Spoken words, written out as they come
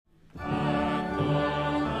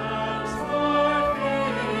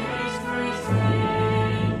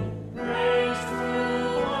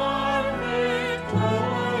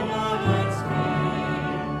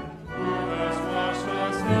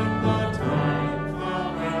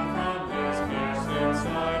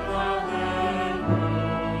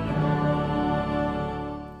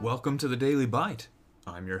Welcome to the Daily Bite.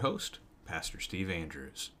 I'm your host, Pastor Steve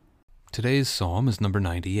Andrews. Today's psalm is number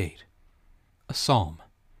 98. A psalm.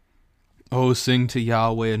 Oh, sing to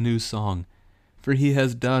Yahweh a new song, for he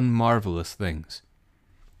has done marvelous things.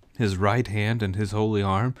 His right hand and his holy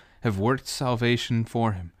arm have worked salvation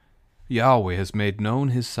for him. Yahweh has made known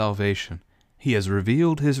his salvation. He has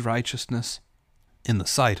revealed his righteousness in the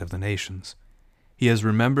sight of the nations. He has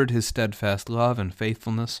remembered his steadfast love and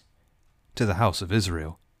faithfulness to the house of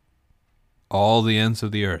Israel. All the ends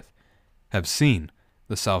of the earth have seen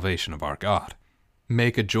the salvation of our God.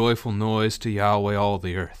 Make a joyful noise to Yahweh, all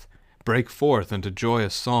the earth. Break forth into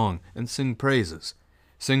joyous song and sing praises.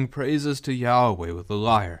 Sing praises to Yahweh with the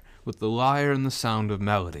lyre and the sound of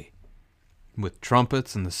melody. With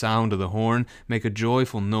trumpets and the sound of the horn, make a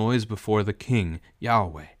joyful noise before the King,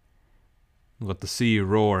 Yahweh. Let the sea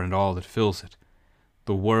roar and all that fills it,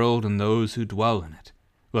 the world and those who dwell in it.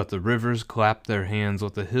 Let the rivers clap their hands,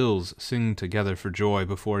 let the hills sing together for joy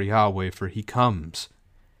before Yahweh, for he comes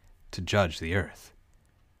to judge the earth.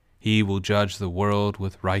 He will judge the world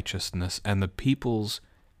with righteousness and the peoples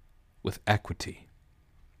with equity.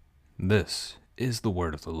 This is the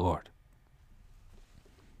word of the Lord.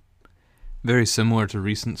 Very similar to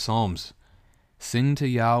recent psalms. Sing to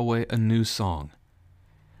Yahweh a new song.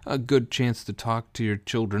 A good chance to talk to your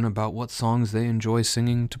children about what songs they enjoy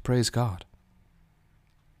singing to praise God.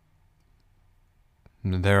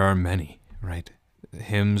 There are many, right?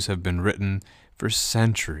 Hymns have been written for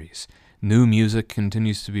centuries. New music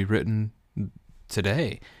continues to be written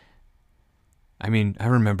today. I mean, I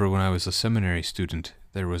remember when I was a seminary student,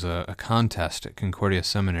 there was a contest at Concordia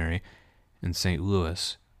Seminary in St.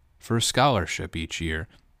 Louis for a scholarship each year,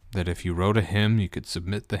 that if you wrote a hymn, you could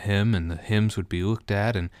submit the hymn, and the hymns would be looked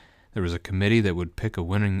at, and there was a committee that would pick a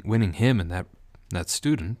winning hymn, and that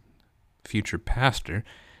student, future pastor,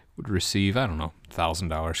 would receive,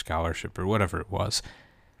 $1,000 scholarship or whatever it was.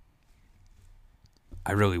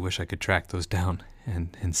 I really wish I could track those down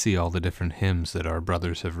and see all the different hymns that our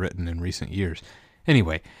brothers have written in recent years.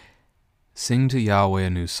 Anyway, sing to Yahweh a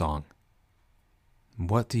new song.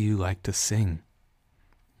 What do you like to sing?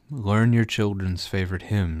 Learn your children's favorite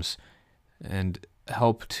hymns and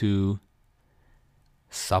help to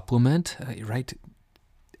supplement, right?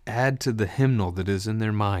 Add to the hymnal that is in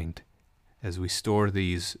their mind. As we store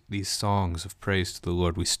these songs of praise to the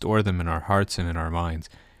Lord, we store them in our hearts and in our minds,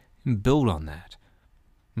 and build on that.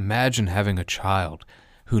 Imagine having a child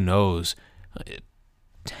who knows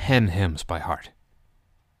 10 hymns by heart.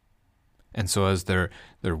 And so as they're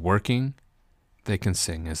working, they can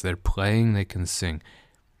sing. As they're playing, they can sing.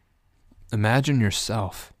 Imagine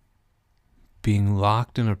yourself being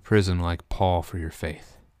locked in a prison like Paul for your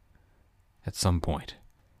faith at some point.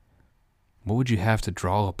 What would you have to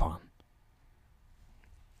draw upon?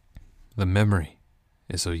 The memory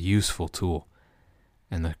is a useful tool,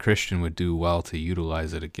 and the Christian would do well to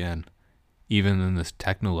utilize it again, even in this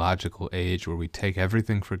technological age where we take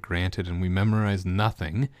everything for granted and we memorize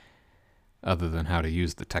nothing other than how to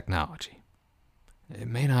use the technology. It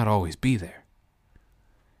may not always be there.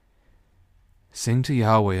 Sing to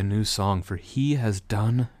Yahweh a new song, for he has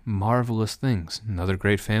done marvelous things. Another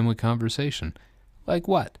great family conversation. Like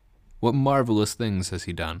what? What marvelous things has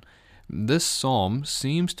he done? This psalm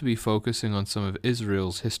seems to be focusing on some of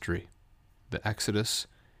Israel's history, the Exodus,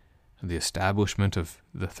 the establishment of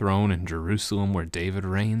the throne in Jerusalem where David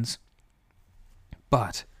reigns.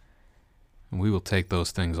 But we will take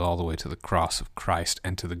those things all the way to the cross of Christ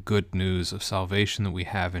and to the good news of salvation that we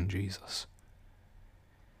have in Jesus.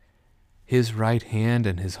 His right hand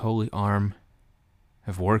and his holy arm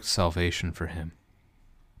have worked salvation for him.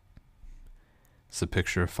 It's a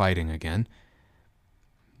picture of fighting again.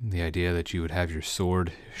 The idea that you would have your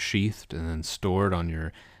sword sheathed and then stored on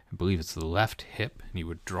your, I believe it's the left hip, and you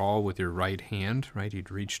would draw with your right hand, right? You'd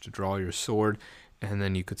reach to draw your sword, and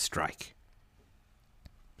then you could strike.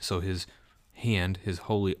 So his hand, his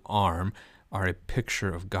holy arm, are a picture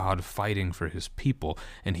of God fighting for his people,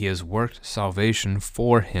 and he has worked salvation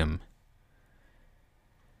for him.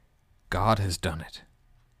 God has done it.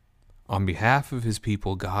 On behalf of his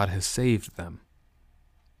people, God has saved them.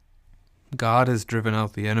 God has driven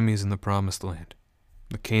out the enemies in the promised land,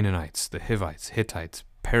 the Canaanites, the Hivites, Hittites,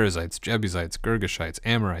 Perizzites, Jebusites, Girgashites,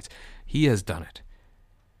 Amorites. He has done it.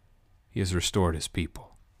 He has restored his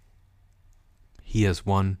people. He has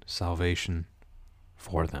won salvation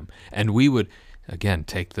for them. And we would, again,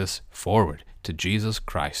 take this forward to Jesus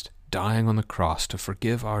Christ dying on the cross to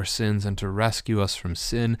forgive our sins and to rescue us from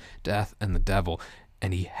sin, death, and the devil.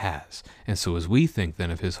 And he has. And so as we think then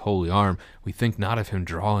of his holy arm, we think not of him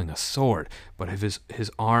drawing a sword, but of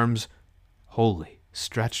his arms holy,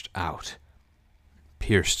 stretched out,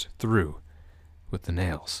 pierced through with the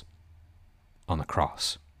nails on the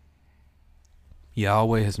cross.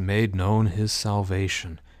 Yahweh has made known his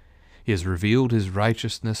salvation. He has revealed his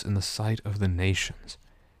righteousness in the sight of the nations.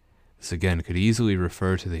 This again could easily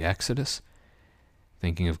refer to the Exodus,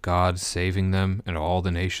 thinking of God saving them and all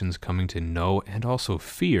the nations coming to know and also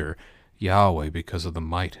fear Yahweh because of the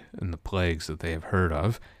might and the plagues that they have heard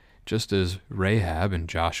of, just as Rahab in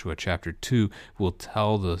Joshua chapter 2 will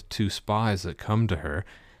tell the two spies that come to her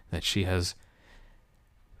that she has,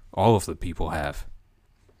 all of the people have,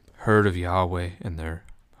 heard of Yahweh, and their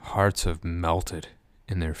hearts have melted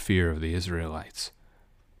in their fear of the Israelites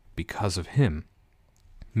because of him.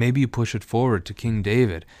 Maybe you push it forward to King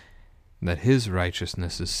David, that his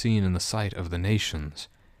righteousness is seen in the sight of the nations,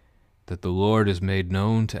 that the Lord is made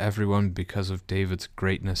known to everyone because of David's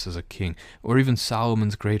greatness as a king, or even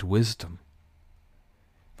Solomon's great wisdom.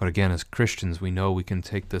 But again, as Christians, we know we can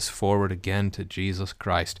take this forward again to Jesus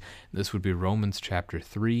Christ. This would be Romans chapter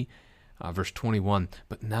 3, verse 21.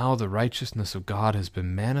 But now the righteousness of God has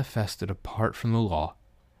been manifested apart from the law,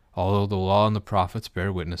 although the law and the prophets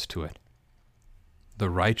bear witness to it. The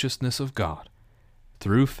righteousness of God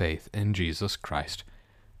through faith in Jesus Christ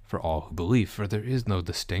for all who believe. For there is no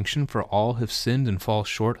distinction, for all have sinned and fall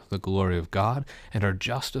short of the glory of God, and are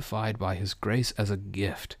justified by his grace as a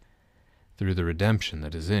gift through the redemption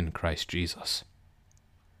that is in Christ Jesus.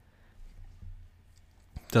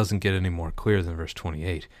 It doesn't get any more clear than verse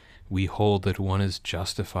 28. We hold that one is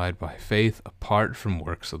justified by faith apart from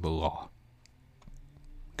works of the law.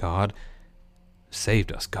 God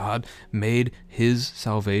saved us. God made his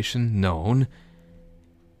salvation known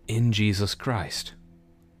in Jesus Christ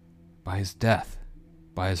by his death,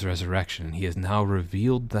 by his resurrection, and he has now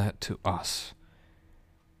revealed that to us.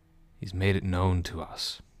 He's made it known to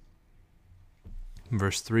us. In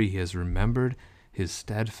verse 3, he has remembered his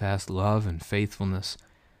steadfast love and faithfulness,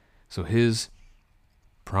 so his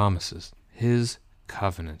promises, his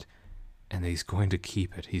covenant, and he's going to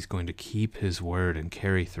keep it. He's going to keep his word and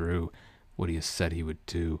carry through what he has said he would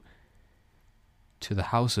do to the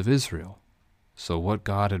house of Israel. So what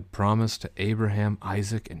God had promised to Abraham,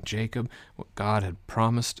 Isaac, and Jacob, what God had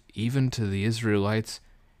promised even to the Israelites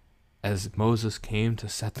as Moses came to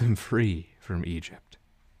set them free from Egypt.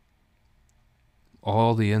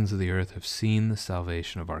 All the ends of the earth have seen the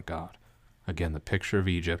salvation of our God. Again, the picture of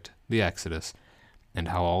Egypt, the Exodus, and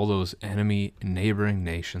how all those enemy neighboring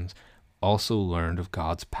nations also learned of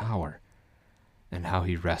God's power and how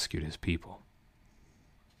he rescued his people.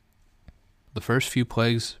 The first few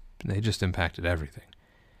plagues, they just impacted everything.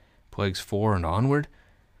 Plagues 4 and onward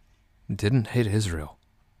didn't hit Israel.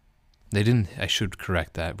 I should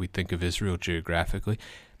correct that. We think of Israel geographically.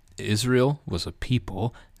 Israel was a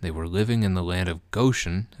people. They were living in the land of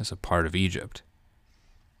Goshen as a part of Egypt.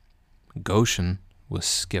 Goshen was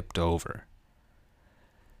skipped over.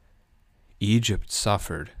 Egypt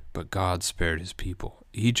suffered, but God spared his people.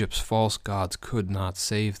 Egypt's false gods could not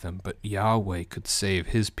save them, but Yahweh could save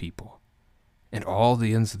his people. And all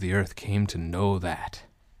the ends of the earth came to know that.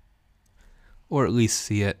 Or at least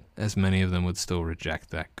see it, as many of them would still reject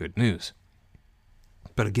that good news.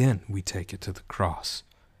 But again, we take it to the cross.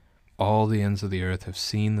 All the ends of the earth have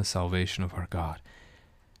seen the salvation of our God.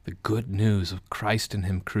 The good news of Christ and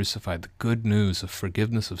him crucified, the good news of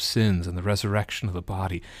forgiveness of sins and the resurrection of the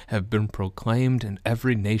body have been proclaimed in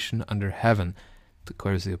every nation under heaven,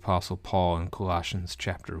 declares the Apostle Paul in Colossians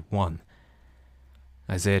chapter 1.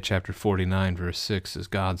 Isaiah chapter 49 verse 6, as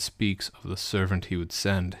God speaks of the servant he would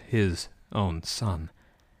send, his own Son,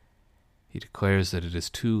 he declares that it is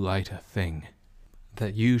too light a thing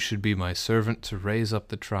that you should be my servant to raise up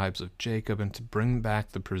the tribes of Jacob and to bring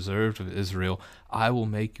back the preserved of Israel. I will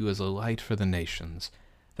make you as a light for the nations,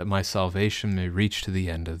 that my salvation may reach to the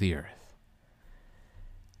end of the earth.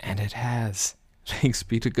 And it has. Thanks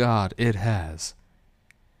be to God, it has.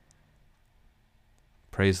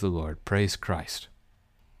 Praise the Lord, praise Christ.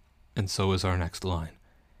 And so is our next line.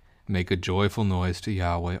 Make a joyful noise to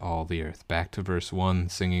Yahweh, all the earth. Back to verse 1,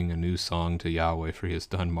 singing a new song to Yahweh, for he has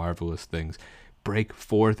done marvelous things. Break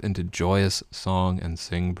forth into joyous song and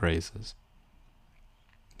sing praises.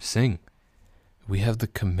 Sing. We have the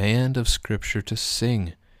command of Scripture to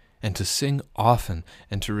sing, and to sing often,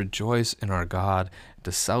 and to rejoice in our God, and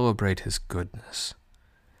to celebrate his goodness.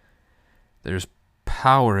 There's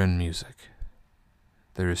power in music.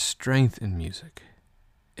 There is strength in music.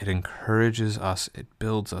 It encourages us, it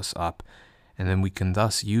builds us up, and then we can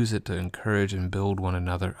thus use it to encourage and build one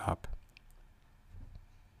another up.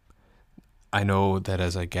 I know that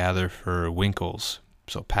as I gather for Winkles,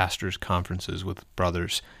 so pastors' conferences with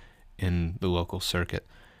brothers in the local circuit,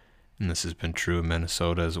 and this has been true in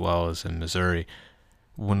Minnesota as well as in Missouri,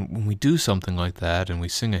 when we do something like that and we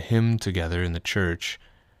sing a hymn together in the church,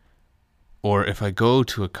 or if I go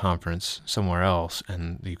to a conference somewhere else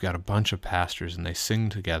and you've got a bunch of pastors and they sing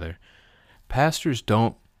together, pastors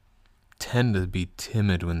don't tend to be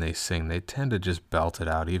timid when they sing. They tend to just belt it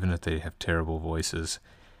out, even if they have terrible voices.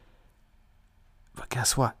 But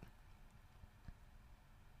guess what?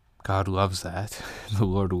 God loves that. The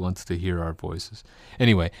Lord wants to hear our voices.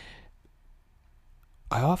 Anyway,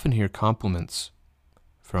 I often hear compliments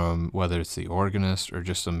from whether it's the organist or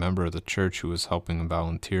just a member of the church who is helping and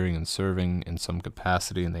volunteering and serving in some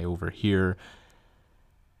capacity, and they overhear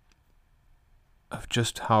of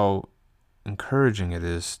just how encouraging it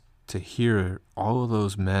is to hear all of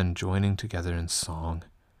those men joining together in song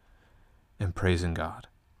and praising God.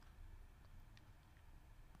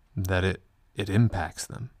 That it impacts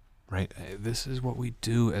them, right? This is what we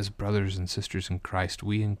do as brothers and sisters in Christ.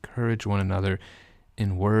 We encourage one another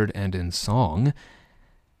in word and in song.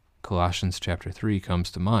 Colossians chapter 3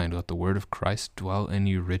 comes to mind. Let the word of Christ dwell in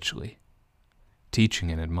you richly,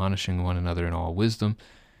 teaching and admonishing one another in all wisdom,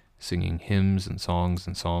 singing hymns and songs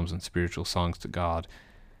and psalms and spiritual songs to God.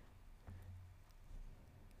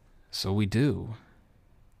 So we do.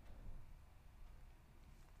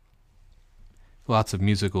 Lots of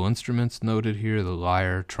musical instruments noted here: the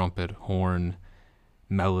lyre, trumpet, horn,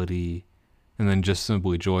 melody, and then just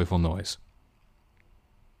simply joyful noise.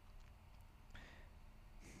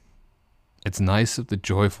 It's nice if the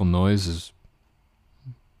joyful noise is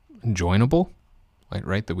enjoyable,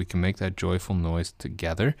 right? That we can make that joyful noise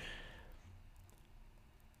together.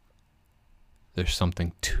 There's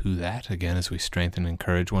something to that, again, as we strengthen and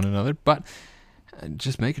encourage one another, but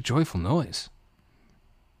just make a joyful noise.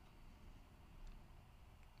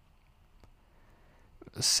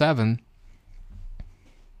 7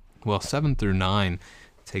 through 9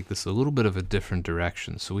 take this a little bit of a different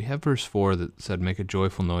direction. So we have verse 4 that said, make a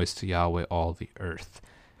joyful noise to Yahweh, all the earth.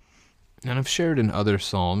 And I've shared in other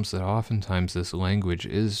psalms that oftentimes this language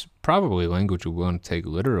is probably language we want to take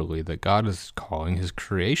literally, that God is calling his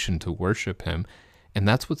creation to worship him. And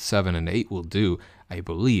that's what 7 and 8 will do, I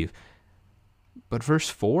believe. But verse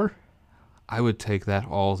 4, I would take that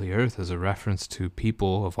all the earth as a reference to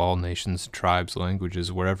people of all nations, tribes,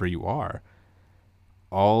 languages, wherever you are.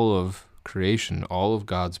 All of creation, all of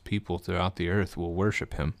God's people throughout the earth will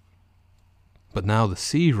worship him. But now the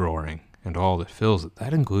sea roaring and all that fills it,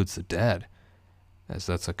 that includes the dead, as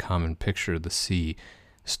that's a common picture of the sea,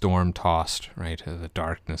 storm-tossed, right, the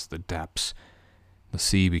darkness, the depths. The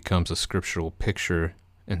sea becomes a scriptural picture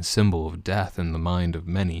and symbol of death in the mind of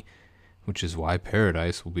many, which is why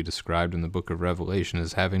paradise will be described in the book of Revelation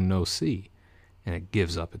as having no sea, and it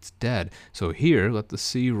gives up its dead. So here, let the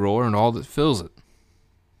sea roar and all that fills it,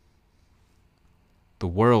 the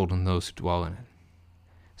world and those who dwell in it.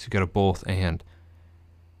 So you got a both and.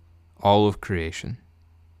 All of creation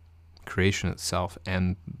itself,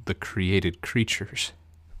 and the created creatures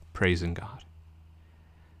praising God.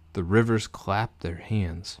 The rivers clap their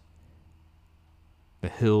hands. The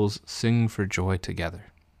hills sing for joy together.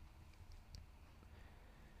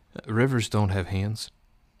 Rivers don't have hands,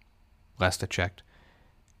 last I checked.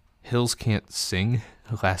 Hills can't sing,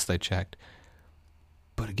 last I checked.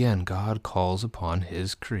 But again, God calls upon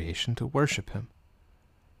his creation to worship him.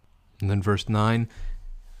 And then verse 9,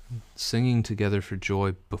 singing together for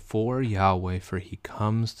joy before Yahweh, for he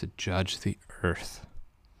comes to judge the earth.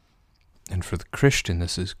 And for the Christian,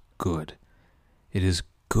 this is good. It is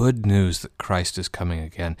good news that Christ is coming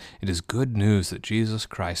again. It is good news that Jesus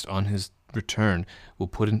Christ, on his return, will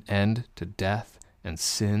put an end to death and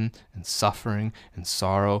sin and suffering and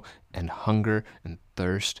sorrow and hunger and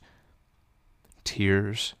thirst,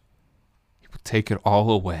 tears. He will take it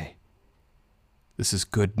all away. This is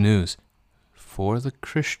good news for the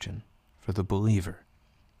Christian, for the believer,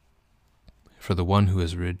 for the one who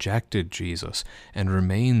has rejected Jesus and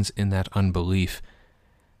remains in that unbelief.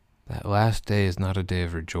 That last day is not a day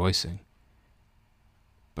of rejoicing,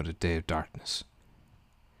 but a day of darkness.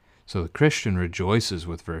 So the Christian rejoices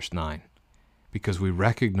with verse 9 because we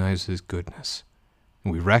recognize his goodness.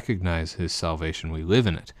 We recognize his salvation. We live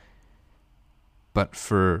in it. But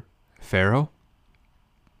for Pharaoh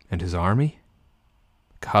and his army,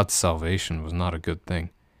 God's salvation was not a good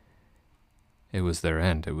thing. It was their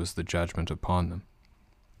end. It was the judgment upon them.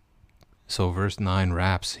 So verse 9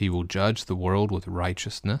 wraps, he will judge the world with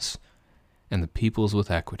righteousness and the peoples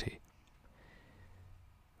with equity.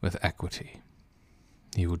 With equity.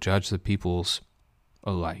 He will judge the peoples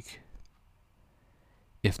alike.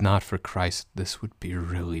 If not for Christ, this would be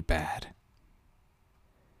really bad.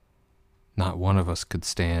 Not one of us could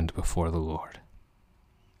stand before the Lord.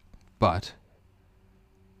 But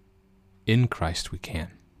in Christ we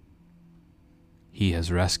can. He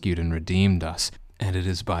has rescued and redeemed us, and it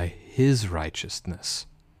is by His righteousness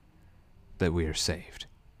that we are saved.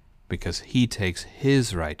 Because He takes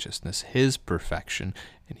His righteousness, His perfection,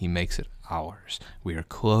 and He makes it ours. We are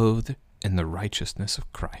clothed in the righteousness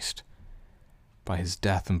of Christ by His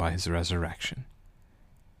death and by His resurrection.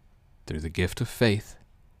 Through the gift of faith,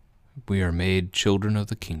 we are made children of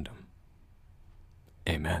the kingdom.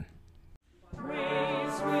 Amen.